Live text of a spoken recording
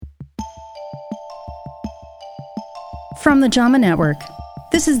From the JAMA Network,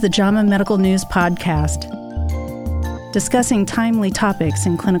 this is the JAMA Medical News Podcast, discussing timely topics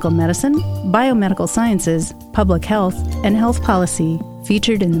in clinical medicine, biomedical sciences, public health, and health policy,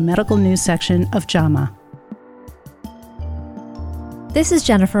 featured in the medical news section of JAMA. This is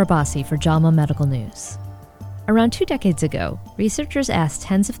Jennifer Abbasi for JAMA Medical News. Around 2 decades ago, researchers asked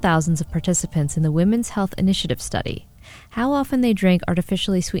tens of thousands of participants in the Women's Health Initiative study how often they drank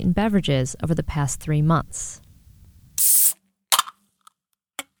artificially sweetened beverages over the past 3 months.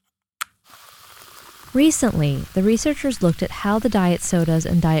 Recently, the researchers looked at how the diet sodas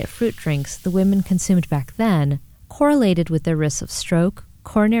and diet fruit drinks the women consumed back then correlated with their risks of stroke,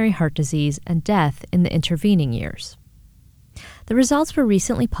 coronary heart disease, and death in the intervening years. The results were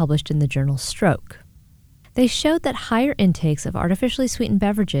recently published in the journal Stroke. They showed that higher intakes of artificially sweetened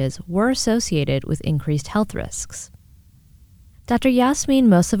beverages were associated with increased health risks. Dr. Yasmin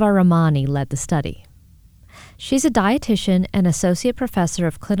Mosavar-Rahmani led the study. She's a dietitian and associate professor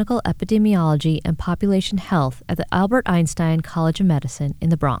of clinical epidemiology and population health at the Albert Einstein College of Medicine in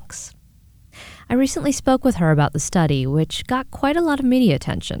the Bronx. I recently spoke with her about the study, which got quite a lot of media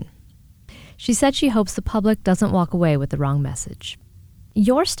attention. She said she hopes the public doesn't walk away with the wrong message.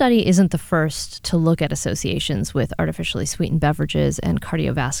 Your study isn't the first to look at associations with artificially sweetened beverages and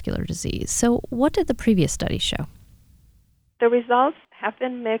cardiovascular disease. So what did the previous study show? The results have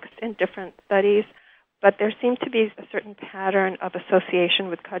been mixed in different studies, but there seemed to be a certain pattern of association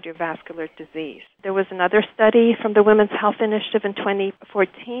with cardiovascular disease. There was another study from the Women's Health Initiative in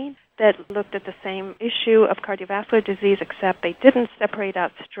 2014 that looked at the same issue of cardiovascular disease, except they didn't separate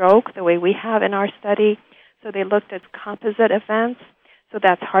out stroke the way we have in our study. So they looked at composite events. So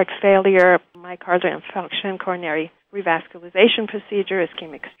that's heart failure, myocardial infarction, coronary revascularization procedure,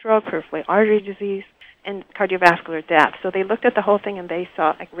 ischemic stroke, peripheral artery disease, and cardiovascular death. So they looked at the whole thing and they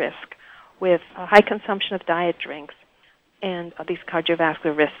saw a risk with a high consumption of diet drinks and these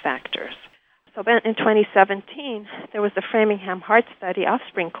cardiovascular risk factors. So then in 2017, there was the Framingham Heart Study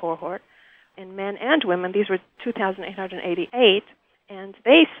offspring cohort in men and women. These were 2,888, and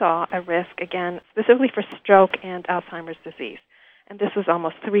they saw a risk, again, specifically for stroke and Alzheimer's disease. And this was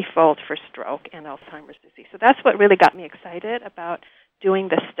almost threefold for stroke and Alzheimer's disease. So that's what really got me excited about doing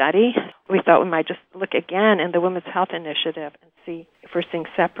the study. We thought we might just look again in the Women's Health Initiative and see if we're seeing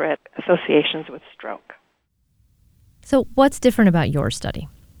separate associations with stroke. So what's different about your study?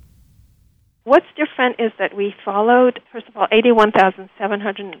 What's different is that we followed, first of all,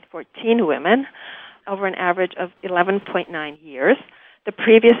 81,714 women over an average of 11.9 years. The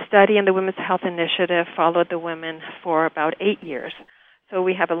previous study in the Women's Health Initiative followed the women for about 8 years. So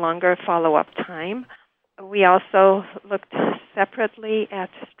we have a longer follow-up time. We also looked separately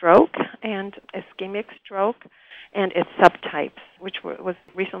at stroke and ischemic stroke and its subtypes, which was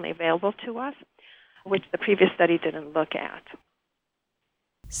recently available to us, which the previous study didn't look at.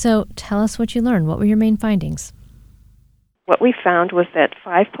 So tell us what you learned. What were your main findings? What we found was that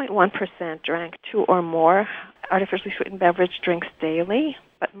 5.1% drank 2 or more artificially sweetened beverage drinks daily,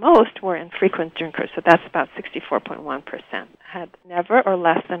 but most were infrequent drinkers, so that's about 64.1%, had never or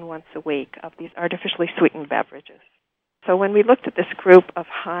less than once a week of these artificially sweetened beverages. So when we looked at this group of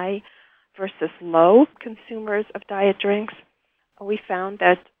high versus low consumers of diet drinks, we found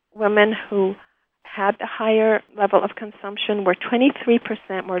that women who had the higher level of consumption were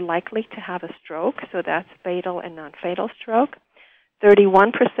 23% more likely to have a stroke, so that's fatal and non-fatal stroke,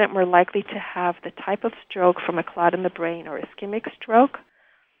 31% more likely to have the type of stroke from a clot in the brain or ischemic stroke,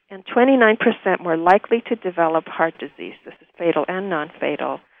 and 29% more likely to develop heart disease. This is fatal and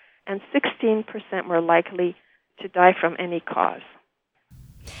non-fatal, and 16% more likely to die from any cause.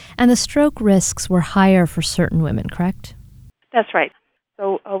 And the stroke risks were higher for certain women, correct? That's right.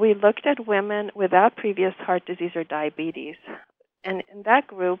 So we looked at women without previous heart disease or diabetes, and in that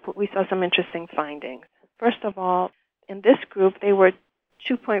group, we saw some interesting findings. First of all, in this group, they were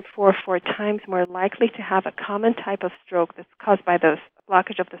 2.44 times more likely to have a common type of stroke that's caused by the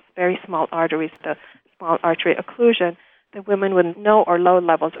blockage of the very small arteries, the small artery occlusion, than women with no or low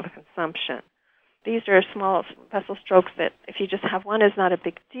levels of consumption. These are small vessel strokes that if you just have one is not a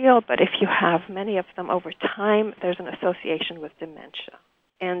big deal, but if you have many of them over time, there's an association with dementia.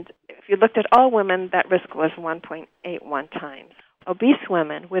 And if you looked at all women, that risk was 1.81 times. Obese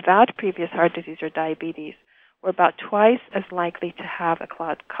women without previous heart disease or diabetes were about twice as likely to have a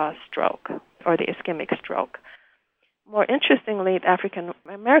clot-caused stroke or the ischemic stroke. More interestingly, African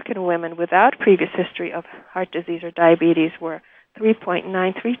American women without previous history of heart disease or diabetes were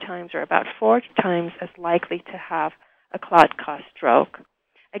 3.93 times, or about 4 times as likely to have a clot-caused stroke.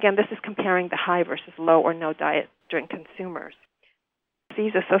 Again, this is comparing the high versus low or no diet drink consumers.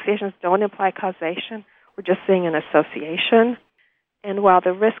 These associations don't imply causation. We're We're just seeing an association. And while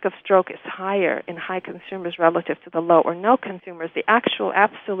the risk of stroke is higher in high consumers relative to the low or no consumers, the actual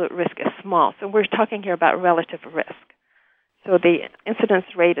absolute risk is small. So we're talking here about relative risk. So the incidence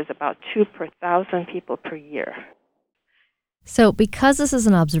rate is about 2 per 1,000 people per year. So because this is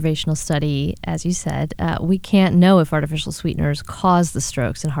an observational study, as you said, we can't know if artificial sweeteners cause the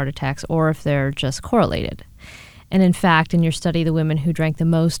strokes and heart attacks or if they're just correlated. And in fact, in your study, the women who drank the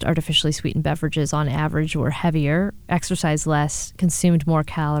most artificially sweetened beverages on average were heavier, exercised less, consumed more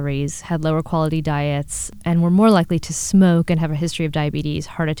calories, had lower quality diets, and were more likely to smoke and have a history of diabetes,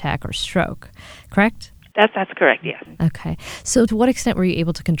 heart attack, or stroke. Correct? That's correct, yes. Okay. So to what extent were you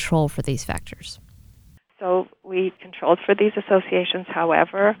able to control for these factors? So we controlled for these associations.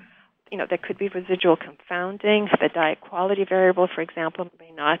 However, there could be residual confounding. The diet quality variable, for example,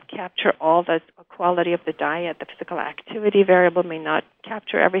 may not capture all the quality of the diet. The physical activity variable may not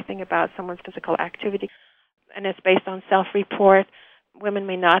capture everything about someone's physical activity. And it's based on self-report. Women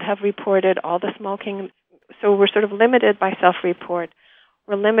may not have reported all the smoking. So we're sort of limited by self-report.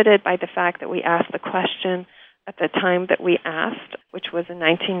 We're limited by the fact that we asked the question at the time that we asked, which was in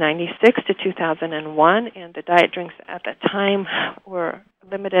 1996 to 2001, and the diet drinks at that time were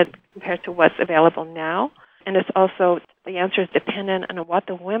limited compared to what's available now. And it's also, the answer is dependent on what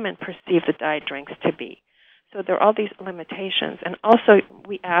the women perceive the diet drinks to be. So there are all these limitations. And also,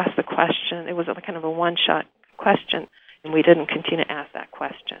 we asked the question, it was kind of a one-shot question, and we didn't continue to ask that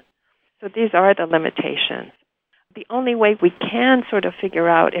question. So these are the limitations. The only way we can sort of figure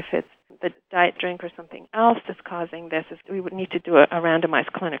out if it's the diet drink or something else that's causing this is we would need to do a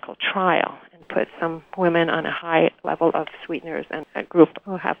randomized clinical trial and put some women on a high level of sweeteners and a group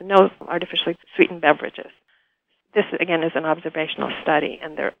who have no artificially sweetened beverages. This, again, is an observational study,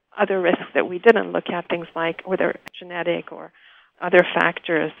 and there are other risks that we didn't look at, things like whether genetic or other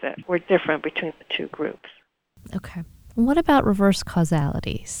factors that were different between the two groups. Okay. What about reverse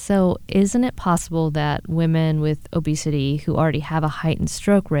causality? So isn't it possible that women with obesity who already have a heightened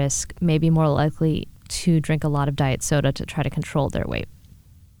stroke risk may be more likely to drink a lot of diet soda to try to control their weight?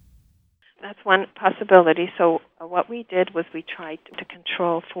 That's one possibility. So what we did was we tried to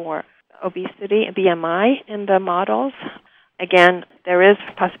control for obesity and BMI in the models. Again, there is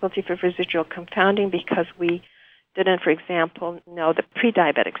a possibility for residual confounding because we didn't, for example, know the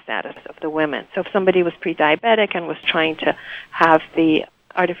pre-diabetic status of the women. So if somebody was pre-diabetic and was trying to have the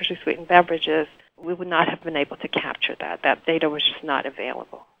artificially sweetened beverages, we would not have been able to capture that. That data was just not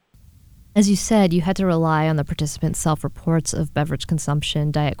available. As you said, you had to rely on the participants' self-reports of beverage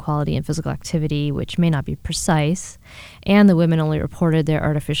consumption, diet quality, and physical activity, which may not be precise, and the women only reported their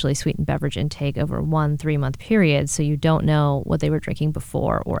artificially sweetened beverage intake over 1 3-month period, so you don't know what they were drinking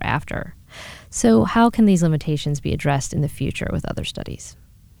before or after. So how can these limitations be addressed in the future with other studies?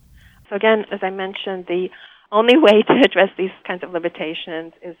 So again, as I mentioned, the only way to address these kinds of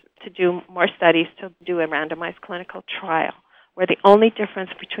limitations is to do more studies, to do a randomized clinical trial, where the only difference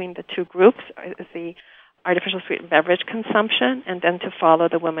between the two groups is the artificial sweetened beverage consumption, and then to follow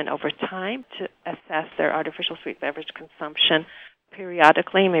the women over time to assess their artificial sweet beverage consumption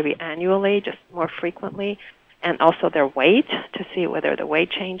periodically, maybe annually, just more frequently, and also their weight to see whether the weight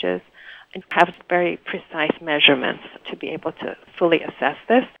changes, and have very precise measurements to be able to fully assess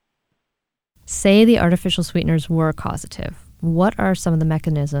this. Say the artificial sweeteners were causative. What are some of the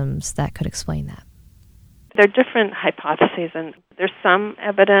mechanisms that could explain that? There are different hypotheses, and there's some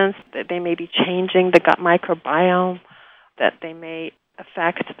evidence that they may be changing the gut microbiome, that they may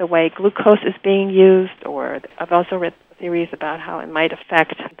affect the way glucose is being used, or I've also read theories about how it might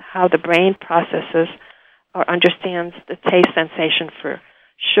affect how the brain processes or understands the taste sensation for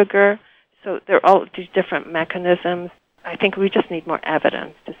sugar. So there are all these different mechanisms. I think we just need more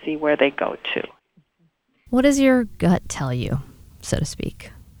evidence to see where they go to. What does your gut tell you, so to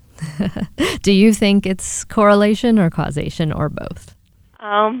speak? Do you think it's correlation or causation or both?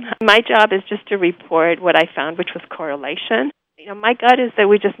 My job is just to report what I found, which was correlation. My gut is that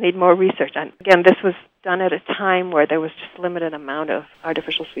we just need more research. And again, this was done at a time where there was just a limited amount of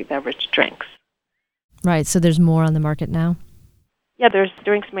artificial sweet beverage drinks. Right, so there's more on the market now? Yeah, there's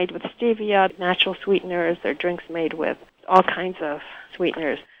drinks made with stevia, natural sweeteners. There are drinks made with all kinds of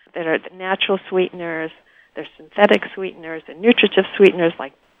sweeteners. There are natural sweeteners, there's synthetic sweeteners, and nutritive sweeteners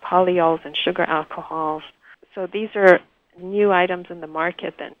like polyols and sugar alcohols. So these are new items in the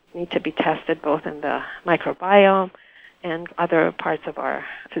market that need to be tested both in the microbiome and other parts of our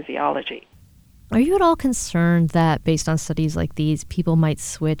physiology. Are you at all concerned that, based on studies like these, people might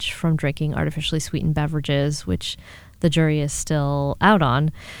switch from drinking artificially sweetened beverages, which the jury is still out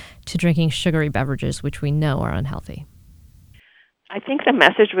on, to drinking sugary beverages, which we know are unhealthy? I think the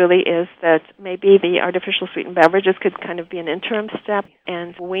message really is that maybe the artificial sweetened beverages could kind of be an interim step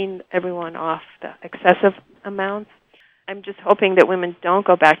and wean everyone off the excessive amounts. I'm just hoping that women don't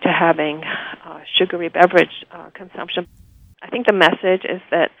go back to having sugary beverage consumption. I think the message is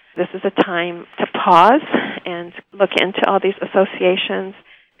that this is a time to pause and look into all these associations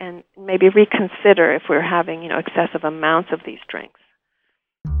and maybe reconsider if we're having, excessive amounts of these drinks.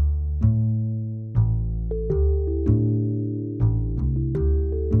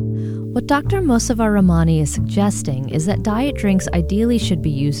 What Dr. Mosavar Rahmani is suggesting is that diet drinks ideally should be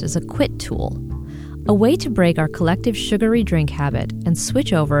used as a quit tool, a way to break our collective sugary drink habit and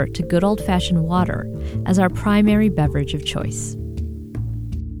switch over to good old-fashioned water as our primary beverage of choice.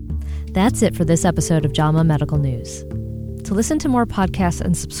 That's it for this episode of JAMA Medical News. To listen to more podcasts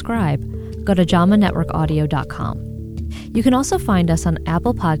and subscribe, go to jamanetworkaudio.com. You can also find us on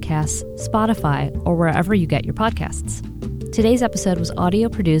Apple Podcasts, Spotify, or wherever you get your podcasts. Today's episode was audio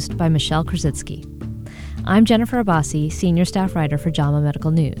produced by Michelle Krasitsky. I'm Jennifer Abbasi, Senior Staff Writer for JAMA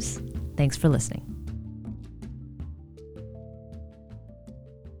Medical News. Thanks for listening.